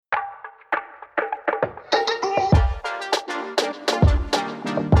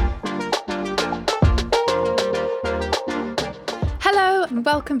and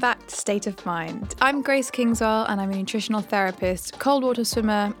welcome back to State of Mind. I'm Grace Kingswell and I'm a nutritional therapist, cold water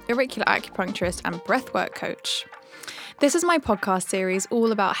swimmer, auricular acupuncturist and breathwork coach. This is my podcast series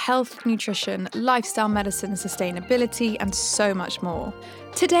all about health, nutrition, lifestyle medicine, sustainability and so much more.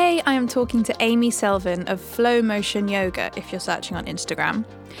 Today I am talking to Amy Selvin of Flow Motion Yoga if you're searching on Instagram.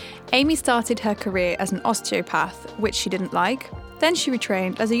 Amy started her career as an osteopath, which she didn't like. Then she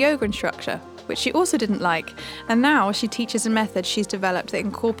retrained as a yoga instructor, which she also didn't like, and now she teaches a method she's developed that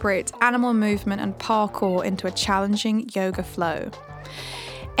incorporates animal movement and parkour into a challenging yoga flow.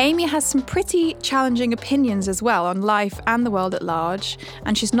 Amy has some pretty challenging opinions as well on life and the world at large,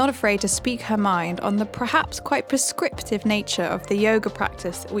 and she's not afraid to speak her mind on the perhaps quite prescriptive nature of the yoga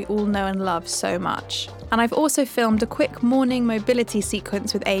practice that we all know and love so much. And I've also filmed a quick morning mobility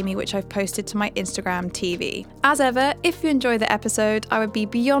sequence with Amy, which I've posted to my Instagram TV. As ever, if you enjoy the episode, I would be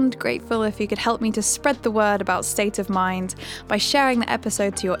beyond grateful if you could help me to spread the word about State of Mind by sharing the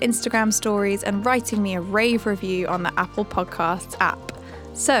episode to your Instagram stories and writing me a rave review on the Apple Podcasts app.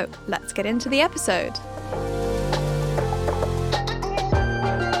 So, let's get into the episode.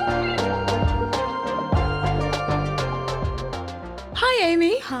 Hi,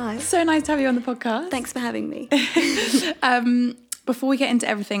 Amy. Hi. So nice to have you on the podcast. Thanks for having me. Before we get into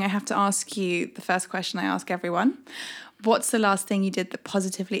everything, I have to ask you the first question I ask everyone. What's the last thing you did that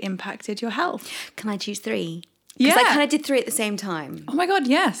positively impacted your health? Can I choose three? Yeah. Because I kind of did three at the same time. Oh my God,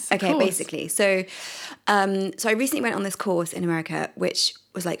 yes. Okay, basically. So I recently went on this course in America, which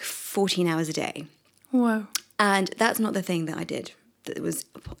was like 14 hours a day. Whoa. And that's not the thing that I did.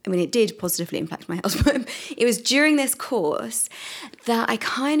 It did positively impact my health, but it was during this course that I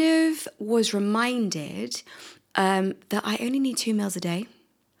kind of was reminded that I only need 2 meals a day.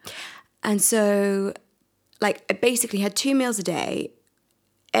 And so, like, I basically had 2 meals a day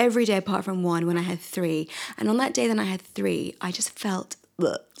every day apart from one when I had 3. And on that day that I had 3, I just felt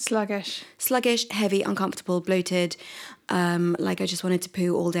Sluggish, heavy, uncomfortable, bloated, like I just wanted to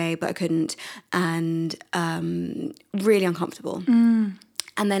poo all day, but I couldn't, and really uncomfortable. And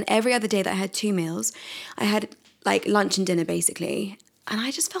then every other day that I had 2 meals, I had like lunch and dinner basically, and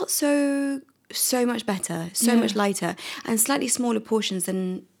I just felt so much better, much lighter, and slightly smaller portions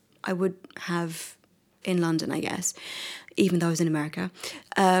than I would have in London, I guess, even though I was in America.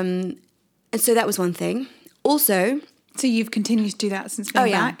 And so that was one thing. Also... So you've continued to do that since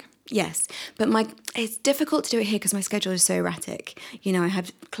being back? Yes, but it's difficult to do it here because my schedule is so erratic. You know, I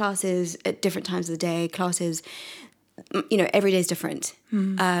have classes at different times of the day, classes, you know, every day is different.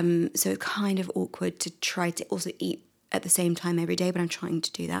 So it's kind of awkward to try to also eat at the same time every day, but I'm trying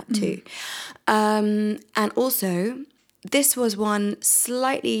to do that too. And also, this was one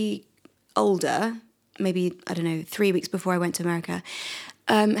slightly older, maybe, 3 weeks before I went to America,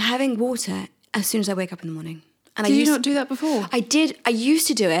 having water as soon as I wake up in the morning. And Did you not do that before? I did. I used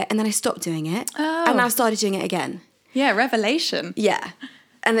to do it, and then I stopped doing it. Oh. And I've started doing it again. Yeah, revelation. Yeah.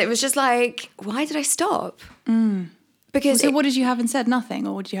 And it was just like, why did I stop? Because so what did you have instead? Nothing?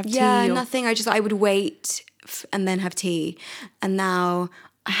 Or did you have tea? Yeah, nothing. I would wait and then have tea. And now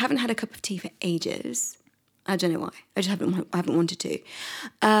I haven't had a cup of tea for ages. I don't know why. I haven't wanted to.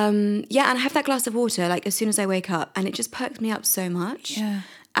 And I have that glass of water like as soon as I wake up, and it just perks me up so much. Yeah.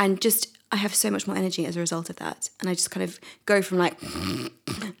 And just... I have so much more energy as a result of that. And I just kind of go from like,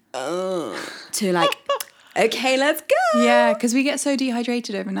 to like, okay, let's go. Yeah, because we get so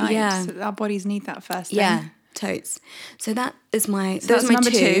dehydrated overnight. Yeah. So our bodies need that first thing. Yeah, totes. So that is my, So those that's are my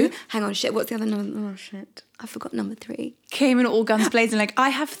number 2. Hang on, shit, what's the other number? Oh, shit. I forgot number 3. Came in all guns blazing like,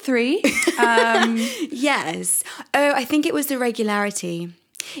 I have 3. Yes. Oh, I think it was the regularity.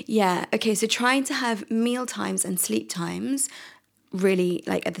 Yeah, okay, so trying to have meal times and sleep times really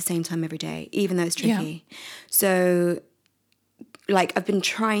like at the same time every day, even though it's tricky. Yeah. So like I've been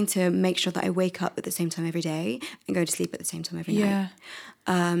trying to make sure that I wake up at the same time every day and go to sleep at the same time every night.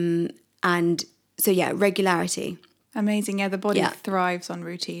 And so regularity. Amazing. Yeah, the body thrives on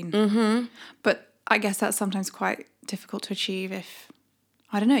routine. But I guess that's sometimes quite difficult to achieve if,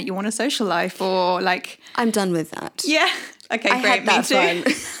 I don't know, you want a social life or like... I'm done with that. Yeah. Okay, I great. had that Me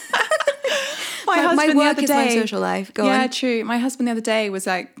too. My work is my social life. Go on. Yeah, true. My husband the other day was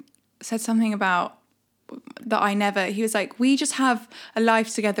like, said something about that he was like, we just have a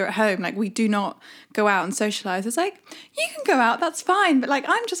life together at home. Like we do not go out and socialise. It's like, you can go out, that's fine. But like,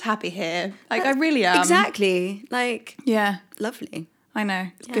 I'm just happy here. Like I really am. Exactly. Like, yeah. Lovely. I know.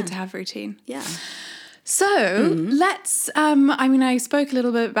 It's good to have routine. Yeah. So let's, I spoke a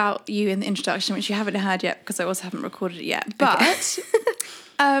little bit about you in the introduction, which you haven't heard yet because I also haven't recorded it yet. But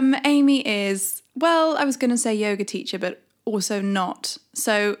Amy is, well, I was going to say yoga teacher, but also not.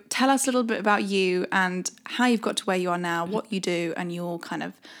 So tell us a little bit about you and how you've got to where you are now, what you do, and your kind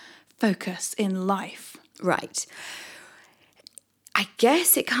of focus in life. Right. I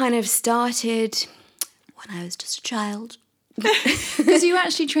guess it kind of started when I was just a child. Because you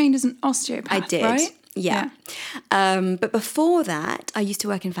actually trained as an osteopath, I did, right? yeah. But before that, I used to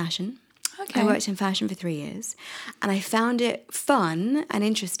work in fashion. Okay. I worked in fashion for 3 years, and I found it fun and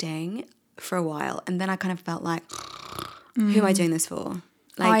interesting for a while. And then I kind of felt like, who am I doing this for?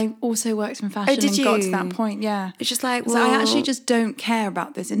 Like, I also worked in fashion did and got to you? that point, yeah. it's just like, So well, I actually just don't care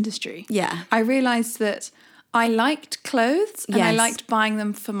about this industry. Yeah. I realised that I liked clothes and I Yes. liked buying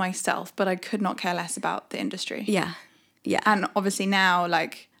them for myself, but I could not care less about the industry. Yeah. And obviously now,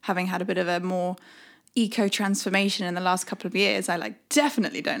 like, having had a bit of a more eco-transformation in the last couple of years, I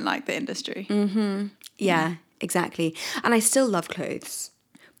definitely don't like the industry. Yeah, exactly. And I still love clothes.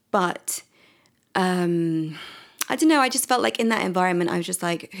 But I don't know, I just felt like in that environment, I was just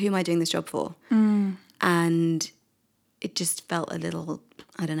like, who am I doing this job for? And it just felt a little,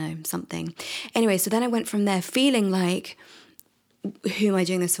 I don't know, something. Anyway, so then I went from there feeling like, who am I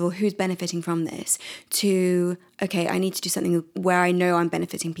doing this for? Who's benefiting from this? To, okay, I need to do something where I know I'm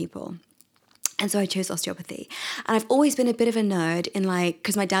benefiting people. And so I chose osteopathy. And I've always been a bit of a nerd in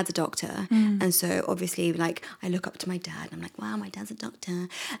because my dad's a doctor. And so obviously I look up to my dad. And I'm like, wow, my dad's a doctor.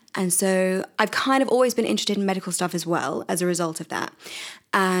 And so I've kind of always been interested in medical stuff as well as a result of that.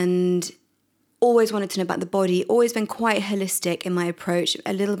 And always wanted to know about the body, always been quite holistic in my approach,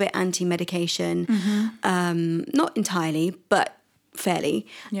 a little bit anti-medication. Not entirely, but fairly.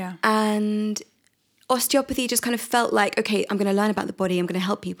 Yeah. And osteopathy just kind of felt like, okay, I'm going to learn about the body, I'm going to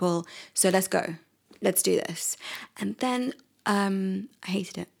help people, so let's go. Let's do this. And then I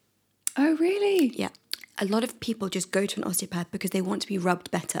hated it. Oh, really? Yeah. A lot of people just go to an osteopath because they want to be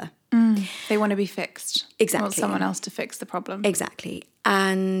rubbed better. They want to be fixed. Exactly. They want someone else to fix the problem. Exactly.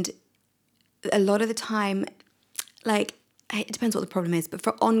 And a lot of the time, it depends what the problem is, but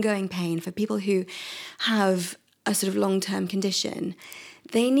for ongoing pain, for people who have a sort of long-term condition,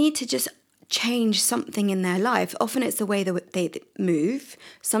 they need to just change something in their life. Often it's the way that they move.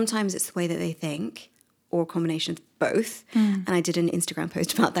 Sometimes it's the way that they think, or a combination of both. And I did an Instagram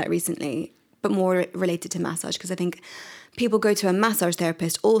post about that recently, but more related to massage, because I think people go to a massage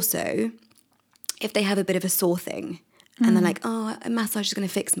therapist also if they have a bit of a sore thing. And they're like, oh, a massage is going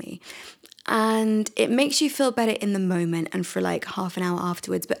to fix me. And it makes you feel better in the moment and for half an hour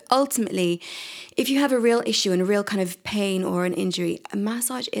afterwards. But ultimately, if you have a real issue and a real kind of pain or an injury, a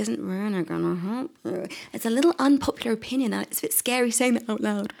massage isn't really going to help you. It's a little unpopular opinion, and it's a bit scary saying that out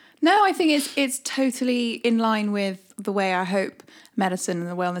loud. No, I think it's totally in line with the way I hope medicine and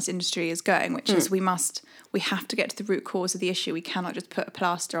the wellness industry is going, which is we have to get to the root cause of the issue. We cannot just put a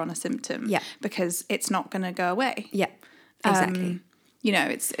plaster on a symptom because it's not going to go away. Yeah, exactly.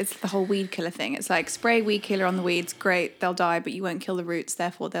 It's the whole weed killer thing. It's like spray weed killer on the weeds, great, they'll die, but you won't kill the roots,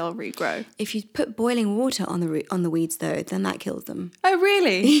 therefore they'll regrow. If you put boiling water on the weeds, though, then that kills them. Oh,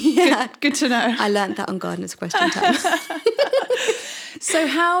 really? Yeah. Good to know. I learnt that on Gardener's Question Time. So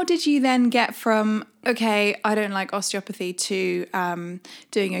how did you then get from, okay, I don't like osteopathy, to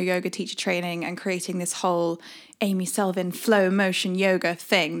doing your yoga teacher training and creating this whole Amy Selvin flow motion yoga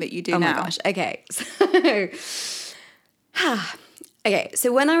thing that you do now? Oh my gosh. Okay. Okay,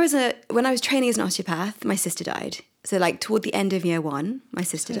 so when I was training as an osteopath, my sister died. So toward the end of year 1, my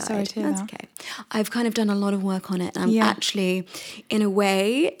sister died. Sorry to hear That's that. okay. I've kind of done a lot of work on it. And I'm actually, in a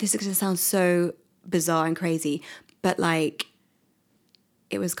way, this is going to sound so bizarre and crazy, but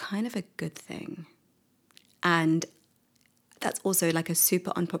it was kind of a good thing. And that's also a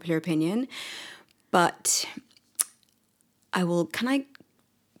super unpopular opinion. But can I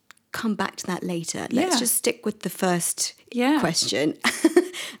come back to that later? Let's just stick with the first question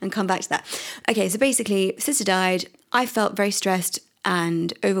and come back to that. Okay, so basically, sister died. I felt very stressed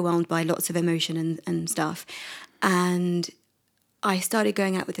and overwhelmed by lots of emotion and stuff. And I started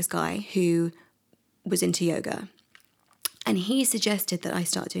going out with this guy who was into yoga. And he suggested that I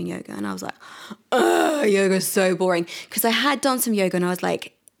start doing yoga. And I was like, yoga's so boring. Because I had done some yoga when I was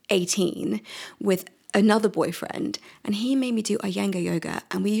 18 with another boyfriend, and he made me do Iyengar yoga,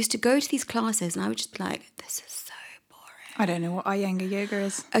 and we used to go to these classes, and I would just be like, this is so boring. I don't know what Iyengar yoga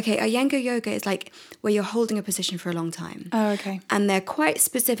is. Okay, Iyengar yoga is where you're holding a position for a long time. Oh, okay. And they're quite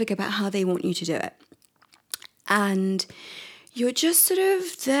specific about how they want you to do it. And you're just sort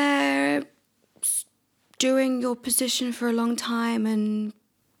of there doing your position for a long time, and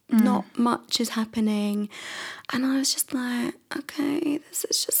not much is happening. And I was just like, okay, this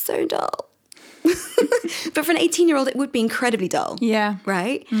is just so dull. But for an 18-year-old, it would be incredibly dull. Yeah.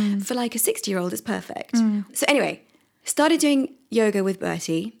 Right? For a 60-year-old, it's perfect. So anyway, started doing yoga with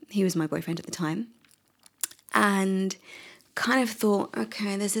Bertie. He was my boyfriend at the time. And kind of thought,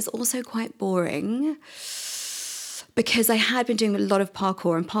 okay, this is also quite boring, because I had been doing a lot of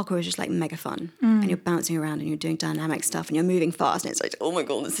parkour, and parkour is just like mega fun. And you're bouncing around and you're doing dynamic stuff and you're moving fast, and it's like, oh my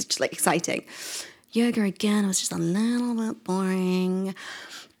God, this is just like exciting. Yoga again was just a little bit boring.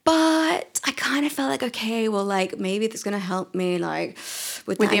 But I kind of felt like, okay, well, like maybe that's going to help me like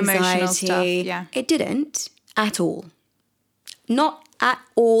with the emotional anxiety. stuff, yeah. It didn't at all. Not at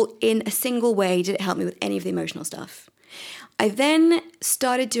all, in a single way did it help me with any of the emotional stuff. I then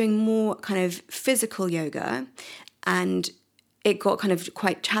started doing more kind of physical yoga, and it got kind of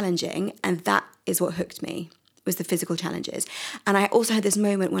quite challenging, and that is what hooked me, was the physical challenges. And I also had this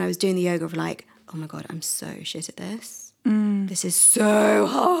moment when I was doing the yoga of like, oh my God, I'm so shit at this. This is so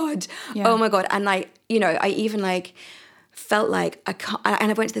hard. Yeah. Oh my God. And like, you know, I even like felt like I can't, and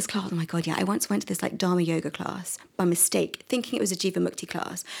I went to this class, oh my God, yeah, I once went to this like Dharma yoga class by mistake, thinking it was a Jiva Mukti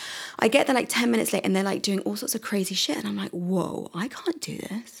class. I get there like 10 minutes late and they're like doing all sorts of crazy shit. And I'm like, whoa, I can't do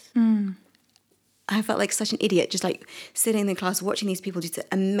this. I felt like such an idiot, just like sitting in the class, watching these people do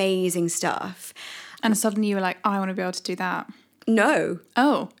amazing stuff. And suddenly you were like, I want to be able to do that. No.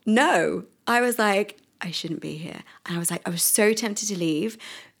 Oh. No. I was like, I shouldn't be here. And I was like, I was so tempted to leave,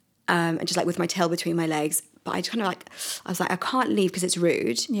 and just like with my tail between my legs. But I just kind of like, I was like, I can't leave because it's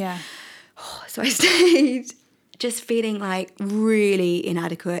rude. Yeah. So I stayed, just feeling like really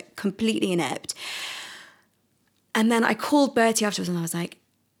inadequate, completely inept. And then I called Bertie afterwards and I was like,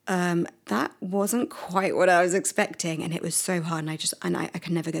 that wasn't quite what I was expecting. And it was so hard. And I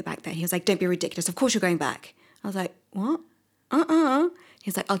could never go back there. He was like, don't be ridiculous. Of course you're going back. I was like, what?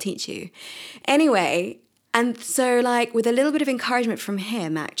 He's like, I'll teach you. Anyway, and so like with a little bit of encouragement from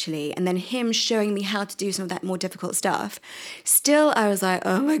him actually, and then him showing me how to do some of that more difficult stuff, still I was like,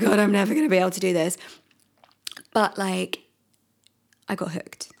 oh my God, I'm never going to be able to do this. But like, I got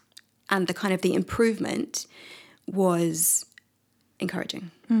hooked. And the kind of the improvement was encouraging.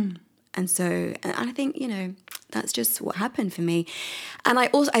 And so, and I think, you know, that's just what happened for me. And I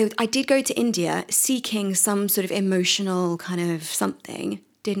also, I did go to India seeking some sort of emotional kind of something,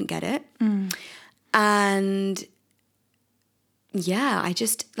 didn't get it. And yeah, I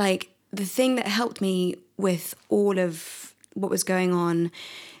just like the thing that helped me with all of what was going on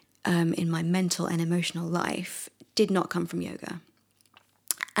in my mental and emotional life did not come from yoga.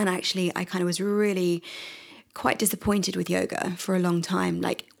 And actually, I kind of was really quite disappointed with yoga for a long time.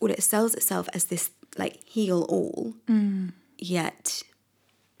 Like, well, it sells itself as this like heal all, yet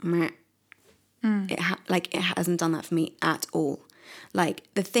it hasn't done that for me at all. Like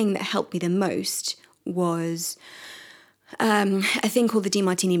the thing that helped me the most was a thing called the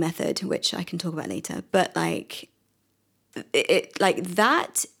DeMartini method, which I can talk about later. But like it like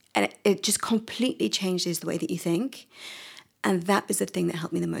that, and it just completely changes the way that you think. And that was the thing that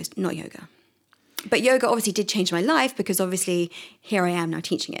helped me the most, not yoga. But yoga obviously did change my life because obviously here I am now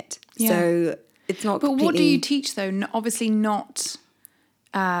teaching it. Yeah. So it's not completely... But what do you teach though? Obviously not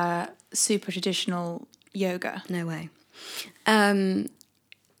super traditional yoga. No way.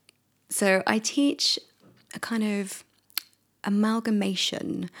 So I teach a kind of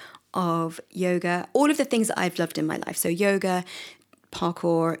amalgamation of yoga, all of the things that I've loved in my life. So yoga,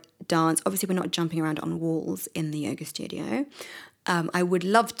 parkour, dance. Obviously we're not jumping around on walls in the yoga studio. I would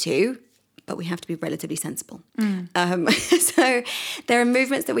love to, but we have to be relatively sensible. So there are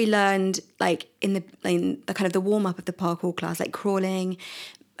movements that we learned like in the kind of the warm-up of the parkour class, like crawling,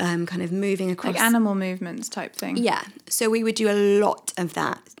 kind of moving across. Like animal movements type thing. Yeah. So we would do a lot of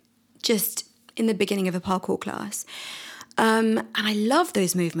that just in the beginning of a parkour class. And I love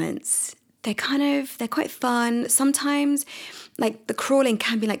those movements. They're quite fun. Sometimes like the crawling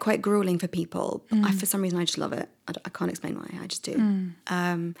can be like quite grueling for people. But for some reason, I just love it. I can't explain why. I just do.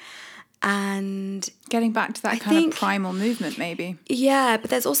 And getting back to that kind of primal movement, maybe. Yeah, but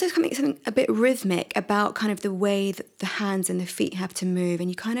there's also something a bit rhythmic about kind of the way that the hands and the feet have to move.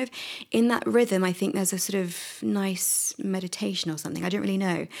 And you kind of, in that rhythm, I think there's a sort of nice meditation or something. I don't really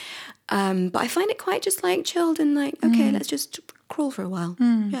know. But I find it quite just like chilled and like, okay, let's just crawl for a while.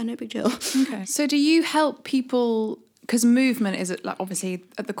 Yeah, no big deal. Okay. So do you help people, because movement is like obviously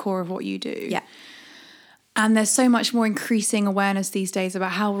at the core of what you do. Yeah. And there's so much more increasing awareness these days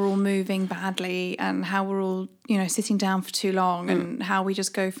about how we're all moving badly and how we're all, you know, sitting down for too long and how we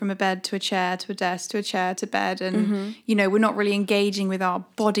just go from a bed to a chair to a desk to a chair to bed. And, you know, we're not really engaging with our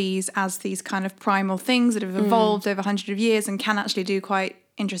bodies as these kind of primal things that have evolved over hundreds of years and can actually do quite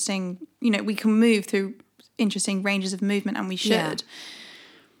interesting, you know, we can move through interesting ranges of movement and we should. Yeah.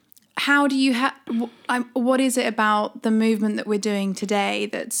 How do you what is it about the movement that we're doing today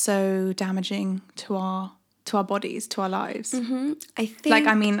that's so damaging to our to our bodies, to our lives. I think... Like,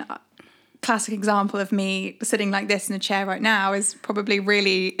 I mean, classic example of me sitting like this in a chair right now is probably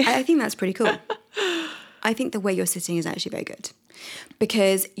really... I think that's pretty cool. I think the way you're sitting is actually very good.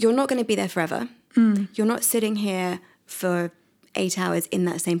 Because you're not going to be there forever. You're not sitting here for 8 hours in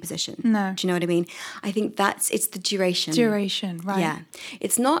that same position. No. Do you know what I mean? I think it's the duration. Duration, right. Yeah.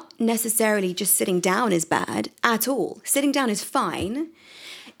 It's not necessarily just sitting down is bad at all. Sitting down is fine.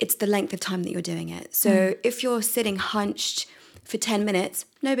 It's the length of time that you're doing it. So if you're sitting hunched for 10 minutes,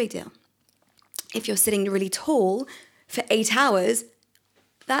 no big deal. If you're sitting really tall for 8 hours,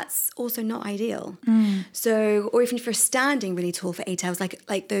 that's also not ideal. So, or even if you're standing really tall for 8 hours,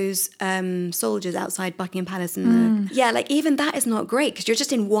 like those soldiers outside Buckingham Palace, and like even that is not great because you're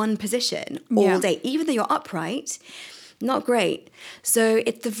just in one position all day, even though you're upright. Not great. So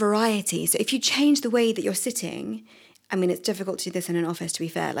it's the variety. So if you change the way that you're sitting, I mean, it's difficult to do this in an office, to be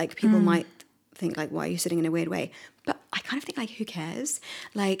fair. Like people might think like, why are you sitting in a weird way? But I kind of think like, who cares?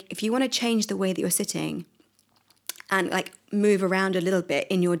 Like if you want to change the way that you're sitting and like move around a little bit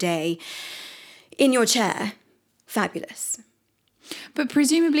in your day, in your chair, fabulous. But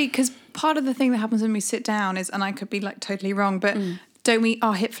presumably, because part of the thing that happens when we sit down is, and I could be like totally wrong, but don't we,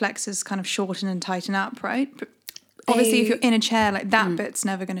 our hip flexors kind of shorten and tighten up, right? But obviously, if you're in a chair, like that bit's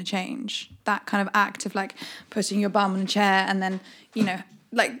never going to change. That kind of act of like putting your bum on a chair and then, you know,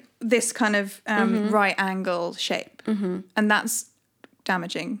 like this kind of right angle shape. And that's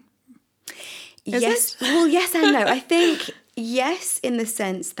damaging. Yes. Well, yes and no. I think yes, in the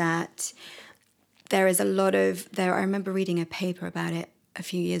sense that there is a lot of I remember reading a paper about it a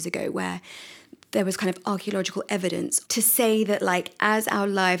few years ago where there was kind of archaeological evidence to say that like as our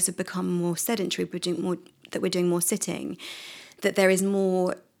lives have become more sedentary, we're doing more sitting, that there is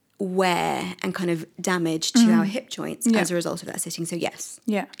more wear and kind of damage to our hip joints as a result of that sitting. So yes,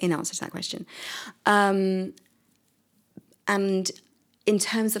 in answer to that question. And in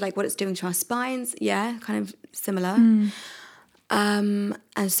terms of like what it's doing to our spines, kind of similar. And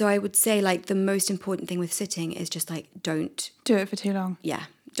so I would say like the most important thing with sitting is just like don't do it for too long. Yeah.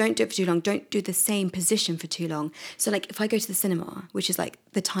 Don't do it for too long. Don't do the same position for too long. So like if I go to the cinema, which is like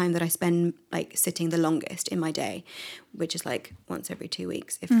the time that I spend like sitting the longest in my day, which is like once every 2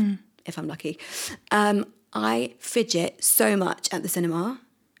 weeks if I'm lucky, I fidget so much at the cinema.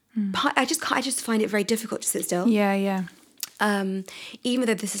 I just find it very difficult to sit still. Yeah. Even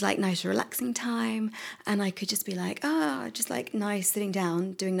though this is like nice relaxing time and I could just be like, just like nice sitting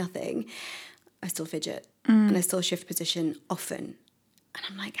down, doing nothing, I still fidget and I still shift position often. And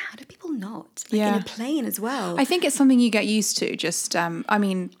I'm like, how do people not? Like in a plane as well. I think it's something you get used to. Just, I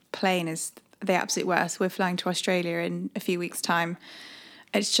mean, plane is the absolute worst. We're flying to Australia in a few weeks' time.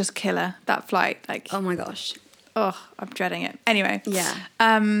 It's just killer, that flight. Like, oh my gosh. Oh, I'm dreading it. Anyway. Yeah.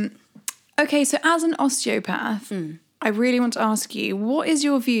 Okay, so as an osteopath, I really want to ask you, what is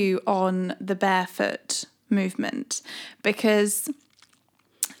your view on the barefoot movement? Because,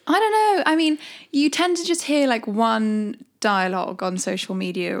 I don't know, I mean, you tend to just hear like one dialogue on social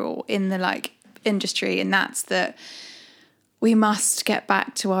media or in the like industry, and that's that we must get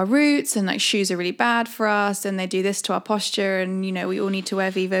back to our roots and like shoes are really bad for us and they do this to our posture and, you know, we all need to wear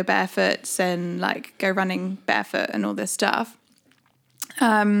Vivo barefoots and like go running barefoot and all this stuff,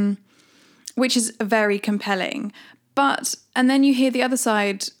 which is very compelling. But, and then you hear the other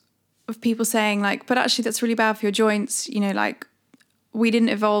side of people saying like, but actually that's really bad for your joints. You know, like we didn't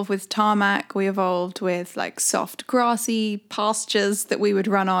evolve with tarmac. We evolved with like soft grassy pastures that we would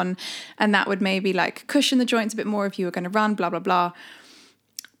run on. And that would maybe like cushion the joints a bit more if you were going to run, blah, blah, blah.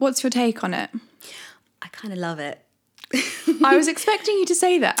 What's your take on it? I kind of love it. I was expecting you to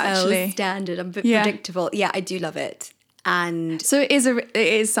say that actually. Standard. I'm a bit predictable. Yeah, I do love it. And so it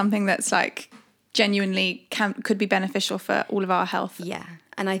is something that's like genuinely could be beneficial for all of our health. Yeah.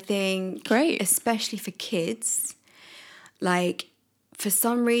 And I think, great, especially for kids, like for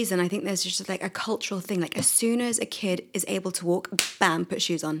some reason, I think there's just like a cultural thing. Like as soon as a kid is able to walk, bam, put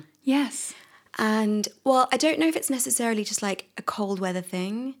shoes on. Yes. And well, I don't know if it's necessarily just like a cold weather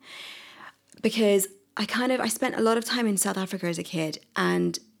thing, because I spent a lot of time in South Africa as a kid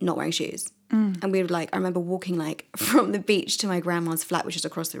and not wearing shoes. And we would like, I remember walking like from the beach to my grandma's flat, which is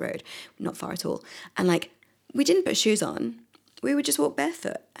across the road, not far at all. And like, we didn't put shoes on. We would just walk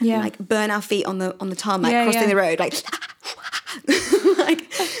barefoot and like burn our feet on the tarmac, crossing the road, like, like,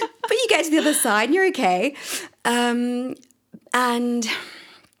 but you get to the other side and you're okay. And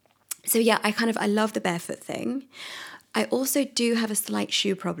so, yeah, I love the barefoot thing. I also do have a slight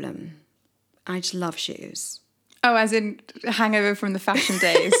shoe problem. I just love shoes. Oh, as in hangover from the fashion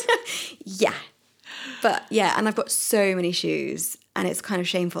days. Yeah. But yeah, and I've got so many shoes and it's kind of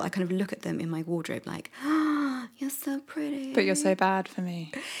shameful. I kind of look at them in my wardrobe like, You're so pretty. But you're so bad for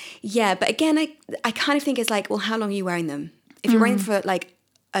me. Yeah, but again, I kind of think it's like, well, how long are you wearing them? If you're wearing them for like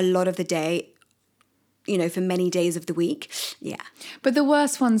a lot of the day, you know, for many days of the week, yeah. But the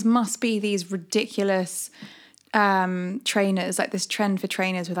worst ones must be these ridiculous trainers, like this trend for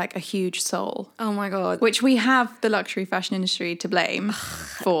trainers with like a huge sole. Oh my God. Which we have the luxury fashion industry to blame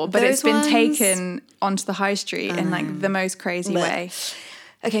for, but it's been taken onto the high street in like the most crazy way.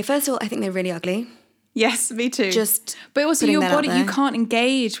 Okay, first of all, I think they're really ugly. Yes, me too. But also your body, you can't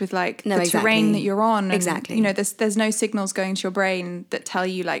engage with like the terrain that you're on. And, exactly. You know, there's no signals going to your brain that tell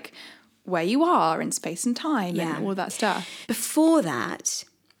you like where you are in space and time and all that stuff. Before that,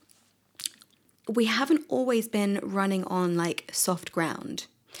 we haven't always been running on like soft ground.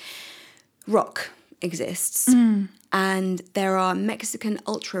 Rock exists, and there are Mexican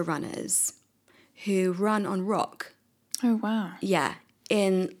ultra runners who run on rock. Oh, wow. Yeah.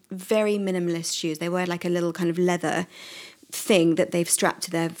 In very minimalist shoes. They wear like a little kind of leather thing that they've strapped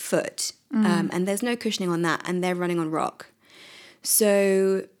to their foot. And there's no cushioning on that. And they're running on rock.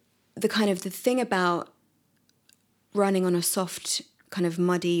 So the thing about running on a soft kind of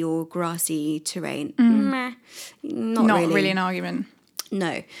muddy or grassy terrain, not really an argument.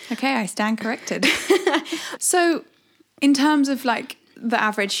 No. Okay, I stand corrected. So in terms of like the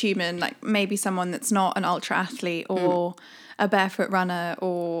average human, like maybe someone that's not an ultra athlete or a barefoot runner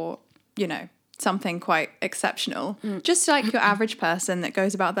or, you know, something quite exceptional, just like your average person that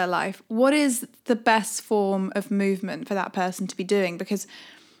goes about their life, what is the best form of movement for that person to be doing? Because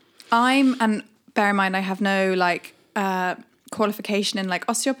and bear in mind, I have no like qualification in like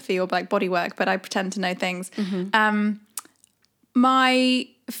osteopathy or like body work, but I pretend to know things. My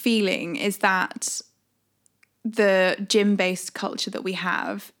feeling is that the gym-based culture that we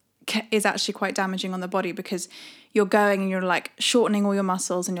have is actually quite damaging on the body, because you're going and you're like shortening all your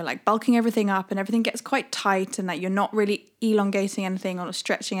muscles and you're like bulking everything up and everything gets quite tight, and like you're not really elongating anything or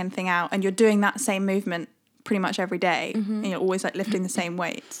stretching anything out, and you're doing that same movement pretty much every day, and you're always like lifting the same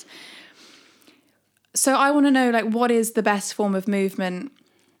weights. So I want to know, like, what is the best form of movement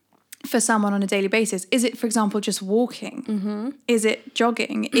for someone on a daily basis? Is it, for example, just walking? Is it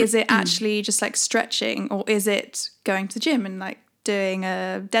jogging? Is it actually just like stretching? Or is it going to the gym and like doing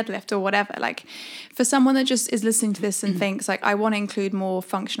a deadlift or whatever? Like, for someone that just is listening to this and thinks like, I want to include more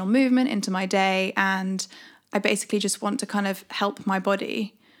functional movement into my day and I basically just want to kind of help my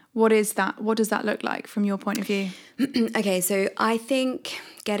body, what is that? What does that look like from your point of view? Okay, so I think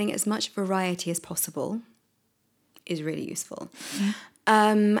getting as much variety as possible is really useful.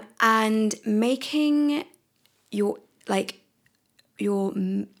 And making your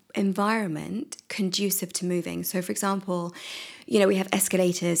environment conducive to moving. So, for example, you know, we have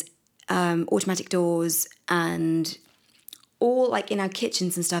escalators, automatic doors, and all like in our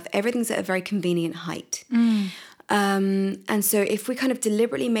kitchens and stuff, everything's at a very convenient height. And so if we kind of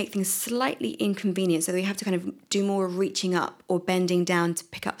deliberately make things slightly inconvenient, so that we have to kind of do more reaching up or bending down to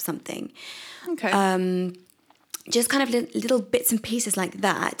pick up something. Okay. Just kind of little bits and pieces like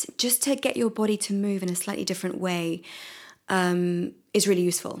that, just to get your body to move in a slightly different way, is really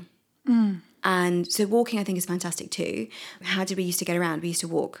useful. And so walking, I think, is fantastic too. How did we used to get around? We used to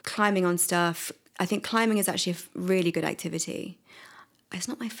walk, climbing on stuff. I think climbing is actually a really good activity. It's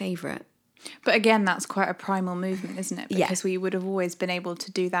not my favourite. But again, that's quite a primal movement, isn't it? Because we would have always been able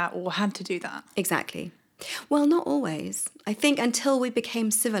to do that or had to do that. Exactly. Well, not always. I think until we became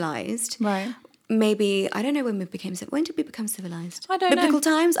civilized. Right. Maybe, I don't know when we became civilized. When did we become civilized? I don't know. Biblical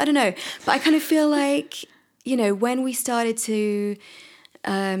times? I don't know. But I kind of feel like, you know, when we started to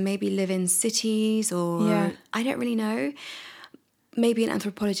maybe live in cities or I don't really know. Maybe an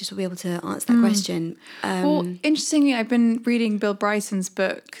anthropologist will be able to answer that question. Well, interestingly, I've been reading Bill Bryson's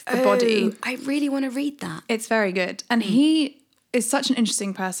book, The Body. I really want to read that. It's very good. And he is such an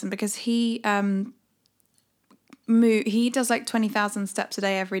interesting person because he does like 20,000 steps a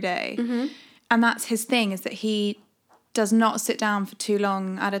day every day. And that's his thing, is that he does not sit down for too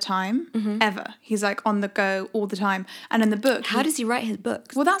long at a time, ever. He's like on the go all the time. And in the book... How does he write his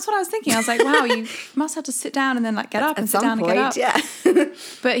books? Well, that's what I was thinking. I was like, wow, you must have to sit down and then like get up and sit down and get up. Yeah.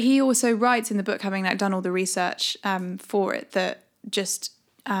 But he also writes in the book, having like done all the research for it, that just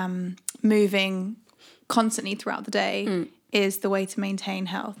moving constantly throughout the day is the way to maintain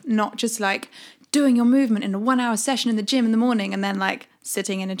health. Not just like doing your movement in a 1 hour session in the gym in the morning and then like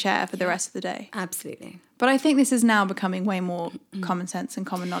sitting in a chair for the rest of the day. Absolutely. But I think this is now becoming way more common sense and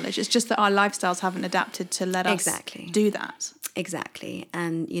common knowledge. It's just that our lifestyles haven't adapted to let us do that. Exactly.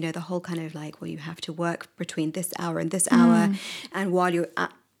 And, you know, the whole kind of like, well, you have to work between this hour and this hour. And while you're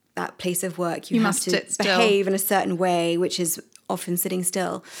at that place of work, you have to behave in a certain way, which is often sitting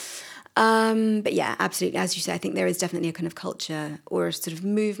still. But yeah, absolutely. As you say, I think there is definitely a kind of culture or a sort of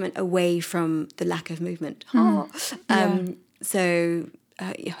movement away from the lack of movement. So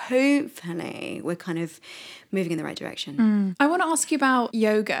hopefully we're kind of moving in the right direction. I want to ask you about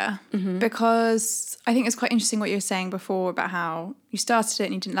yoga because I think it's quite interesting what you were saying before about how you started it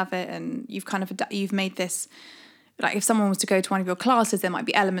and you didn't love it, and you've kind of you've made this, like, if someone was to go to one of your classes, there might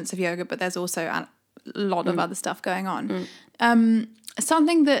be elements of yoga, but there's also a lot of other stuff going on.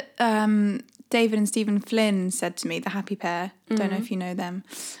 Something that David and Stephen Flynn said to me, the Happy Pair, don't know if you know them.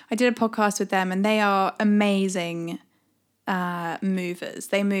 I did a podcast with them, and they are amazing movers.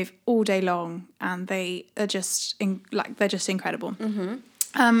 They move all day long, and they are just they're just incredible.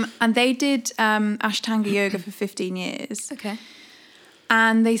 And they did Ashtanga yoga for 15 years. Okay.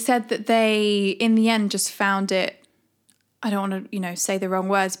 And they said that they, in the end, just found it, I don't want to, say the wrong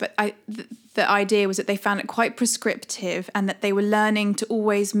words, but the idea was that they found it quite prescriptive, and that they were learning to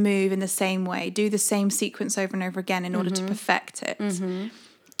always move in the same way, do the same sequence over and over again in order to perfect it.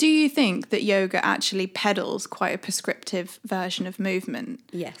 Do you think that yoga actually peddles quite a prescriptive version of movement?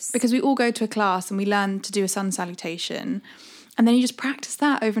 Yes. Because we all go to a class and we learn to do a sun salutation, and then you just practice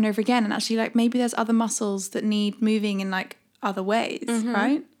that over and over again, and actually, like, maybe there's other muscles that need moving in, like, other ways,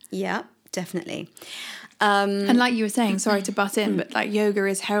 right? Yeah, definitely. And like you were saying, sorry to butt in, but like yoga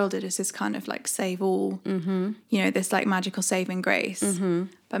is heralded as this kind of like save all, this like magical saving grace,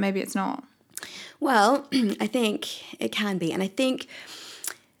 but maybe it's not. Well, I think it can be. And I think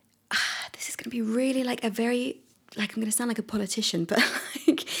this is going to be really like I'm going to sound like a politician, but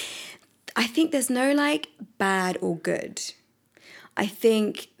like, I think there's no like bad or good. I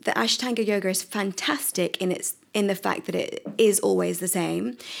think the Ashtanga yoga is fantastic in the fact that it is always the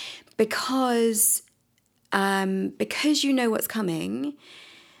same, because you know what's coming.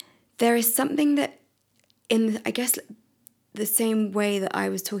 There is something that I guess the same way that I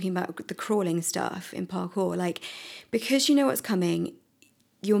was talking about the crawling stuff in parkour, like, because you know what's coming,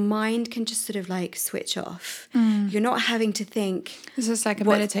 your mind can just sort of like switch off. You're not having to think. This is like a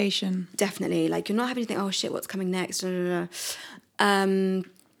meditation. Definitely. Like, you're not having to think, oh shit, what's coming next? And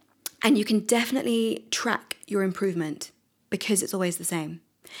you can definitely track your improvement because it's always the same.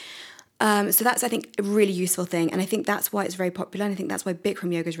 So that's, I think, a really useful thing. And I think that's why it's very popular. And I think that's why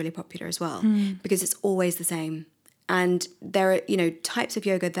Bikram yoga is really popular as well, because it's always the same. And there are, types of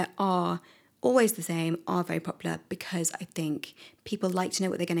yoga that are always the same are very popular, because I think people like to know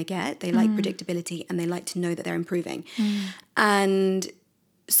what they're going to get. They like predictability, and they like to know that they're improving. And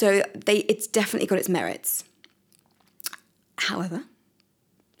so it's definitely got its merits. However,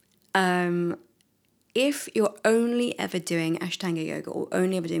 if you're only ever doing Ashtanga yoga or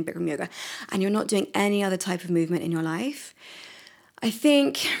only ever doing Bikram yoga, and you're not doing any other type of movement in your life, I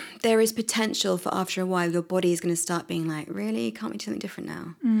think there is potential for, after a while, your body is going to start being like, really? Can't we do something different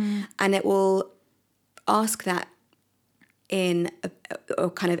now? And it will ask that or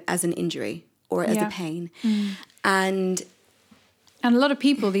kind of as an injury or as a pain. And a lot of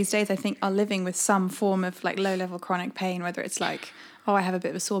people these days, I think, are living with some form of like low-level chronic pain, whether it's like, oh, I have a bit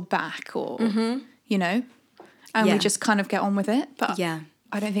of a sore back, or, and we just kind of get on with it. But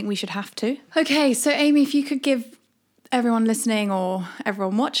I don't think we should have to. Okay, so Amy, if you could give everyone listening or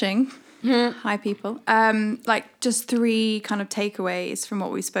everyone watching, hi people, like just 3 kind of takeaways from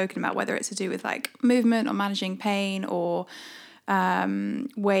what we've spoken about, whether it's to do with like movement or managing pain, or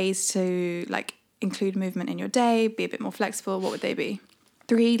ways to like include movement in your day, be a bit more flexible, what would they be?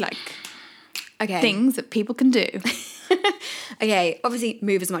 3 things that people can do. Okay, obviously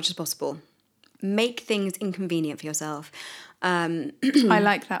move as much as possible. Make things inconvenient for yourself. I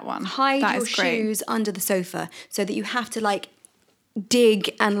like that one. Hide your shoes under the sofa so that you have to like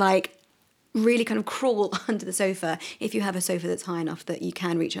dig and like really kind of crawl under the sofa, if you have a sofa that's high enough that you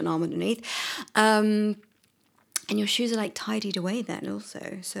can reach an arm underneath. And your shoes are like tidied away then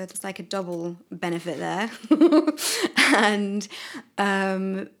also. So there's like a double benefit there. And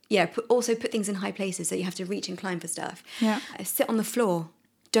also put things in high places so you have to reach and climb for stuff. Yeah. Sit on the floor.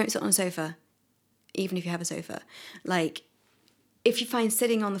 Don't sit on a sofa, even if you have a sofa. Like, if you find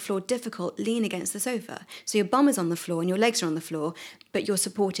sitting on the floor difficult, lean against the sofa. So your bum is on the floor and your legs are on the floor, but you're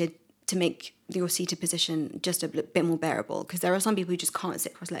supported to make your seated position just a bit more bearable, because there are some people who just can't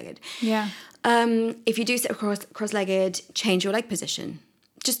sit cross-legged. Yeah. If you do sit cross-legged, change your leg position.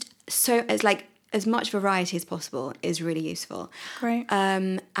 Just so as much variety as possible is really useful. Great.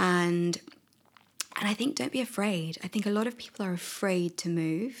 And I think don't be afraid. I think a lot of people are afraid to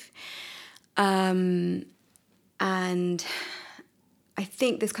move. And I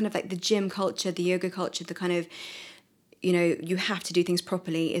think this kind of like the gym culture, the yoga culture, the kind of, you have to do things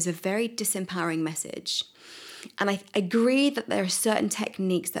properly is a very disempowering message. And I agree that there are certain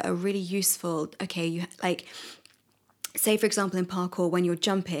techniques that are really useful. Okay, you like, say for example in parkour, when you're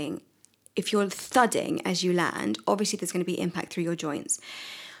jumping, if you're thudding as you land, obviously there's going to be impact through your joints.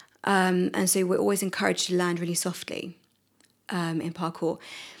 And so we're always encouraged to land really softly in parkour.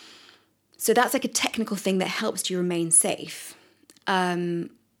 So that's like a technical thing that helps you remain safe. But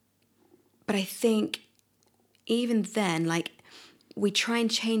I think even then, like, we try and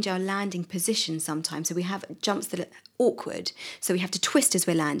change our landing position sometimes. So we have jumps that are awkward. So we have to twist as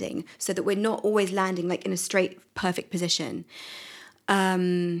we're landing so that we're not always landing like in a straight, perfect position.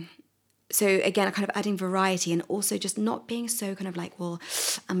 So again, kind of adding variety and also just not being so kind of like, well,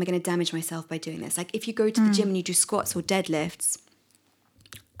 am I going to damage myself by doing this? Like if you go to the gym and you do squats or deadlifts,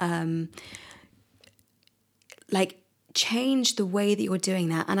 like change the way that you're doing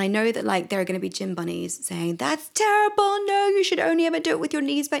that. And I know that like there are going to be gym bunnies saying, that's terrible. No, you should only ever do it with your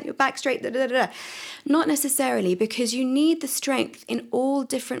knees bent, your back straight. Da, da, da, da. Not necessarily, because you need the strength in all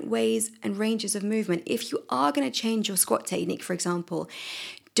different ways and ranges of movement. If you are going to change your squat technique, for example,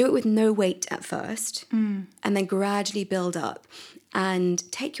 do it with no weight at first and then gradually build up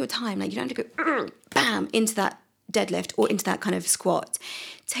and take your time. Like you don't have to go bam into that deadlift or into that kind of squat.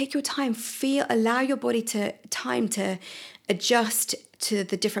 Take your time, allow your body time to adjust to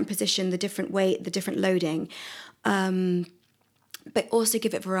the different position, the different weight, the different loading, but also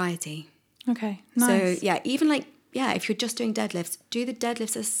give it variety. Okay, nice. So yeah, even like, yeah, if you're just doing deadlifts, do the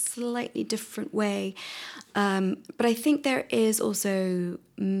deadlifts a slightly different way. But I think there is also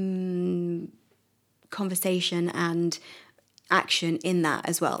conversation and action in that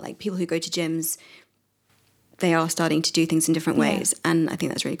as well. Like people who go to gyms, they are starting to do things in different ways. And I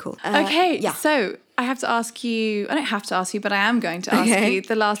think that's really cool. So I have to ask you, I don't have to ask you, but I am going to ask you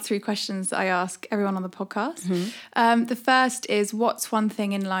the last 3 questions that I ask everyone on the podcast. The first is, what's one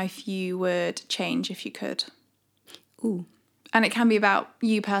thing in life you would change if you could? Ooh. And it can be about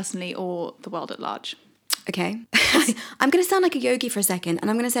you personally or the world at large. Okay. I'm going to sound like a yogi for a second,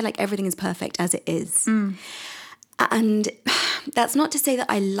 and I'm going to say like everything is perfect as it is. And that's not to say that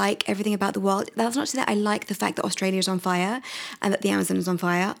I like everything about the world. That's not to say that I like the fact that Australia is on fire and that the Amazon is on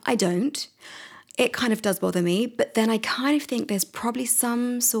fire. I don't. It kind of does bother me. But then I kind of think there's probably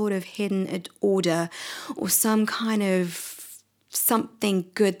some sort of hidden order or some kind of something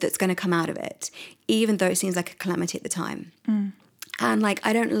good that's going to come out of it, even though it seems like a calamity at the time. And like,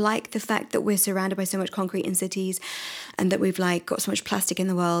 I don't like the fact that we're surrounded by so much concrete in cities and that we've like got so much plastic in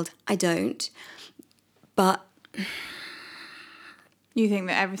the world. I don't. But you think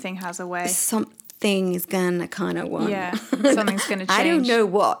that everything has a way? Something is going to kind of work. Yeah, something's going to change. I don't know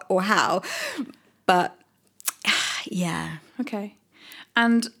what or how, but yeah. Okay.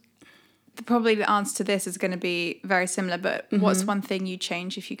 And probably the answer to this is going to be very similar, but what's one thing you'd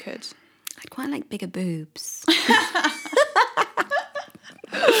change if you could? I'd quite like bigger boobs. You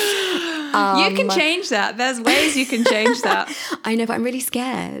can change that. There's ways you can change that. I know, but I'm really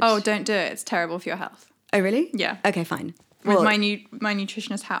scared. Oh, don't do it. It's terrible for your health. Oh, really? Yeah. Okay, fine. With my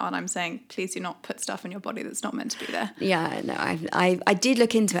nutritionist hat on, I'm saying, please do not put stuff in your body that's not meant to be there. Yeah, no, I did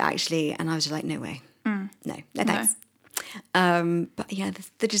look into it actually, and I was just like, no way. No, thanks. No. But yeah,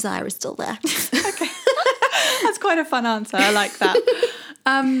 the desire is still there. Okay. That's quite a fun answer. I like that.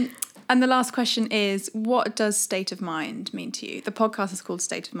 And the last question is, what does state of mind mean to you? The podcast is called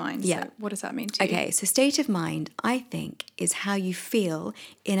State of Mind. Yeah. So what does that mean to you? Okay, so state of mind, I think, is how you feel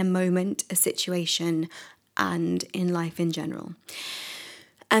in a moment, a situation, and in life in general.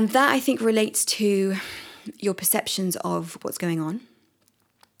 And that, I think, relates to your perceptions of what's going on,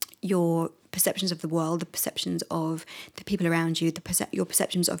 your perceptions of the world, the perceptions of the people around you, your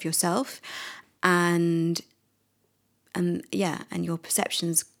perceptions of yourself, and your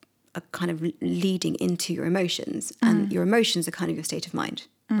perceptions are kind of leading into your emotions, and your emotions are kind of your state of mind,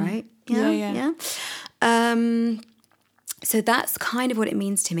 right? Yeah. So that's kind of what it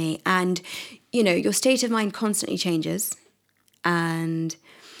means to me. And, you know, your state of mind constantly changes. And,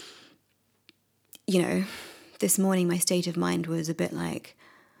 you know, this morning my state of mind was a bit like,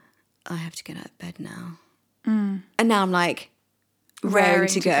 I have to get out of bed now. And now I'm like, raring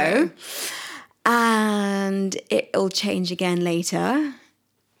to go. And it'll change again later.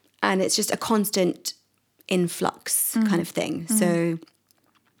 And it's just a constant influx kind of thing. So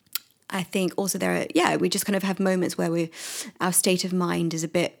I think also we just kind of have moments where our state of mind is a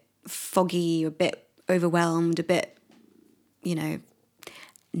bit foggy, a bit overwhelmed, a bit, you know,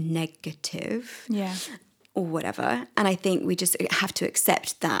 negative. Yeah. Or whatever. And I think we just have to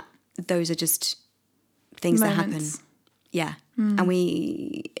accept that those are just things that happen. Yeah. And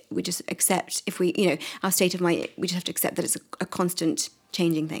we just accept, if we, you know, our state of mind, we just have to accept that it's a constant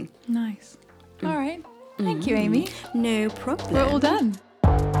changing thing. Nice. All right. Thank you, Amy. No problem. We're all done.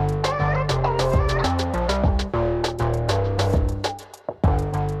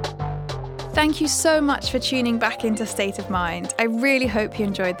 Thank you so much for tuning back into State of Mind. I really hope you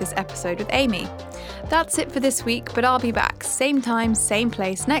enjoyed this episode with Amy. That's it for this week, but I'll be back same time, same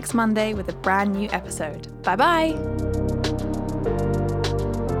place next Monday with a brand new episode. Bye-bye.